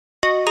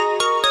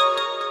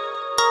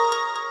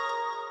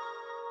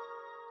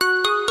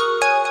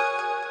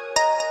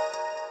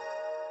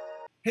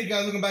Hey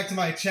guys, welcome back to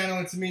my channel.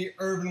 It's me,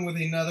 Irvin, with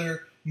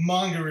another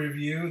manga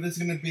review. This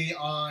is going to be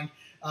on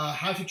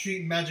how to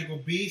treat magical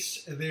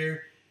beasts.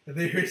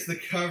 There's the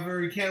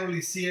cover. You can't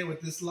really see it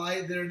with this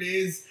light. There it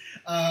is.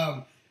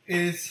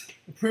 It's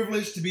a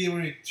privilege to be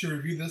able to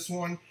review this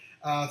one.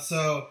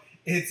 So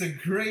it's a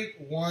great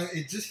one.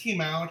 It just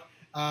came out.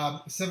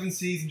 7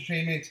 Seas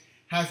Entertainment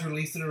has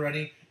released it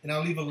already, and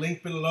I'll leave a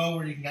link below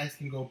where you guys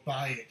can go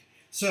buy it.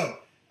 So,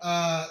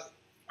 how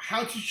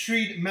to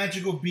treat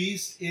magical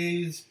beasts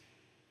is...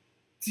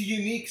 it's a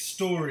unique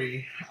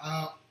story.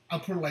 I'll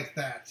put it like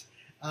that.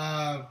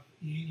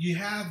 You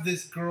have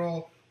this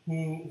girl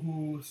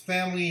whose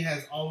family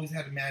has always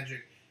had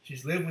magic.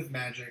 She's lived with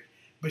magic,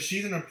 but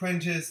she's an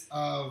apprentice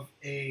of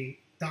a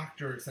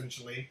doctor,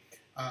 essentially,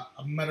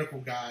 a medical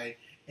guy,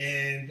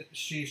 and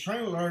she's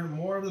trying to learn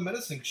more of the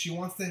medicine. She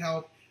wants to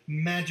help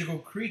magical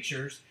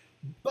creatures,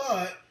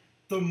 but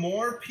the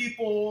more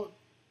people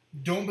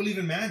don't believe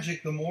in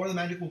magic, the more the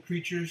magical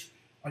creatures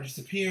are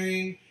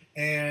disappearing,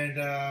 and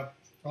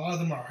a lot of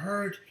them are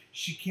hurt.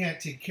 She can't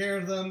take care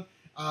of them.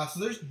 So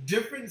there's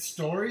different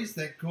stories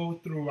that go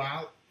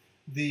throughout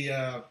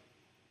the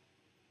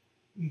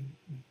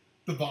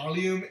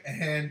volume,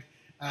 and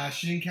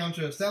she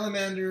encounters a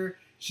salamander.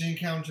 She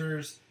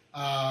encounters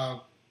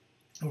a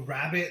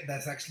rabbit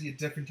that's actually a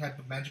different type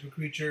of magical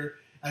creature,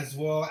 as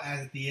well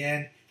as at the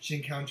end she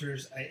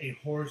encounters a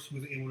horse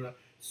who's able to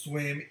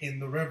swim in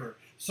the river.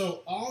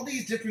 So all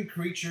these different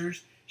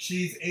creatures,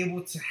 she's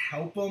able to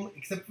help them,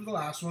 except for the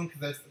last one,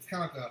 because it's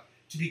kind of like a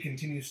to be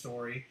continued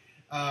story,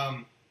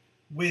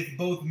 with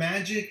both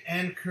magic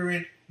and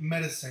current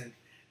medicine.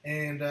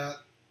 And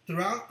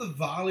throughout the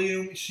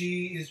volume,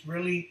 she is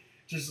really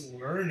just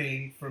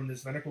learning from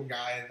this medical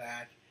guy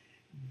that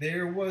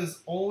there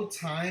was old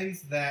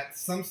times that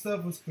some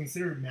stuff was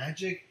considered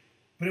magic,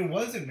 but it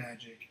wasn't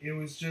magic. It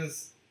was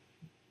just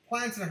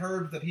plants and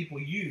herbs that people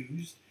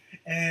used,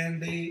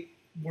 and they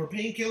were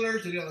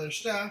painkillers, they did other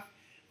stuff,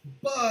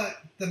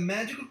 but the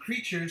magical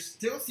creatures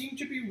still seem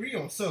to be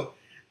real. So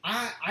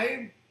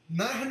I'm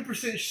not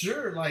 100%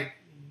 sure, like,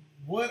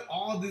 what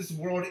all this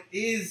world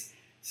is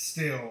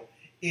still.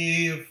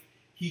 If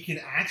he can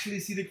actually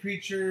see the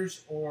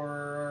creatures,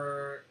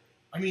 or...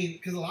 I mean,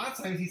 because a lot of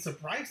times he's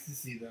surprised to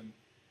see them.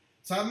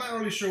 So I'm not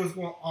really sure what's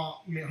going on.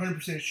 I mean,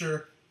 100%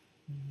 sure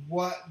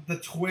what the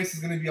twist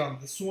is going to be on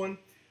this one.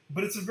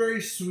 But it's a very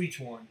sweet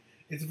one.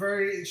 It's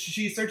very...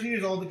 she's 13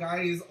 years old. The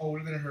guy is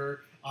older than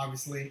her,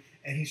 obviously.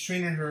 And he's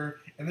training her.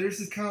 And there's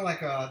this kind of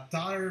like a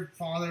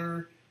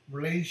daughter-father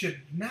relationship.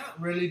 Not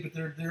really, but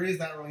there is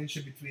that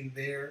relationship between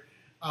there.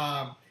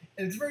 And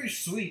it's very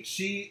sweet.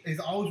 She is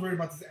always worried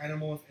about these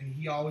animals, and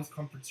he always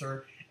comforts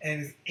her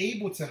and is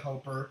able to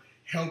help her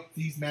help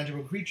these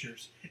magical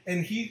creatures.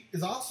 And he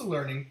is also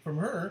learning from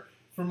her,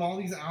 from all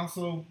these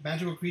also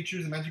magical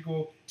creatures and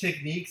magical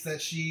techniques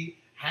that she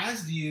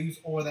has to use,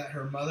 or that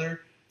her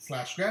mother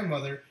 /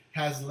 grandmother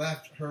has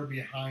left her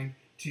behind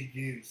to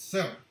use.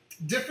 So,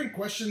 different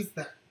questions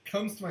that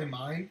comes to my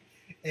mind,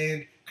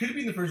 and could have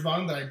been the first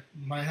volume that I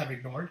might have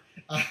ignored,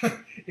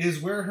 is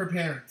where are her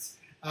parents?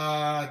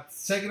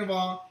 Second of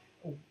all,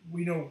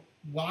 we know,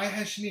 why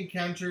hasn't she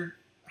encountered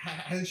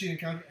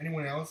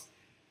anyone else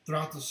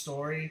throughout the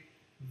story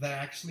that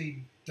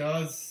actually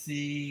does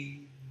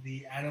see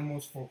the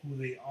animals for who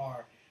they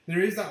are?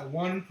 There is that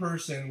one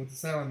person with the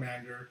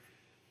salamander,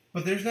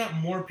 but there's not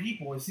more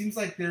people. It seems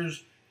like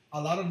there's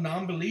a lot of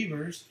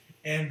non-believers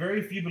and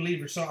very few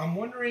believers. So I'm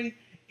wondering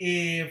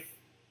if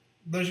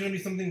there's going to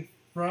be something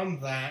from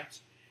that,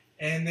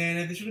 and then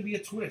if there's going to be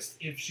a twist,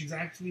 if she's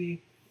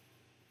actually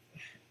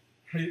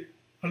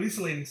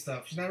hallucinating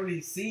stuff. She's not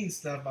really seeing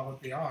stuff about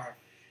what they are.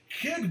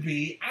 Could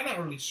be. I'm not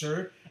really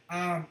sure.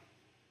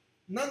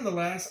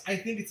 Nonetheless, I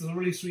think it's a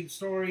really sweet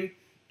story,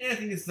 and I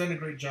think it's done a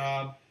great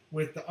job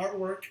with the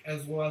artwork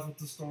as well as with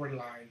the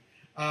storyline.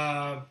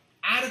 Out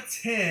of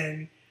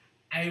 10,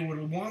 I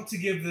would want to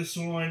give this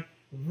one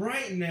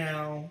right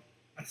now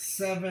a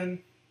 7.5.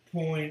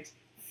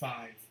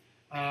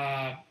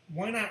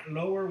 Why not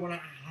lower? Why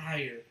not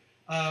higher?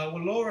 Well,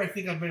 lower, I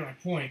think I've made my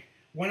point.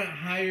 Why not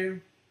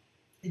higher?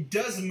 It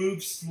does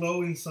move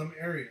slow in some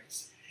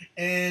areas.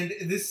 And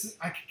this,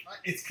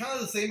 it's kind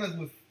of the same as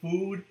with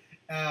food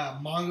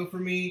manga for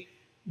me.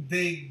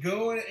 They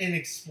go and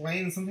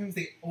explain, sometimes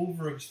they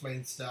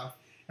over-explain stuff.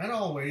 Not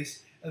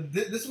always.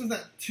 This one's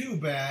not too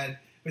bad,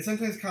 but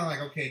sometimes kind of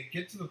like, okay,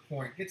 get to the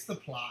point, get to the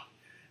plot.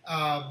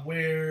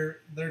 Where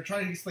they're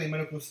trying to explain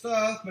medical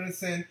stuff,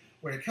 medicine,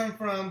 where it come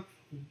from,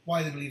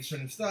 why they believe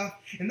certain stuff.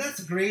 And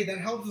that's great. That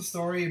helps the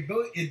story.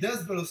 It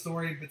does build a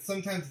story, but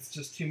sometimes it's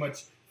just too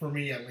much for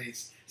me, at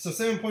least. So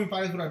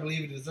 7.5 is what I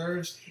believe it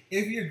deserves.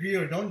 If you agree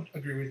or don't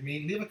agree with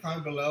me, leave a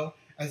comment below,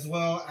 as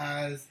well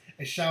as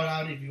a shout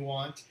out if you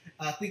want.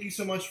 Thank you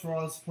so much for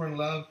all the support and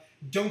love.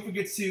 Don't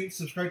forget to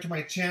subscribe to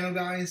my channel,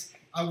 guys.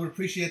 I would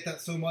appreciate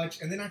that so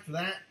much. And then after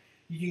that,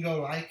 you can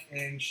go like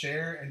and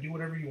share and do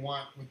whatever you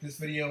want with this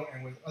video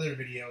and with other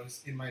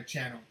videos in my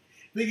channel.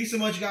 Thank you so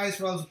much, guys,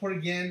 for all the support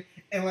again.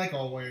 And like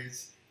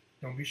always,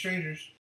 don't be strangers.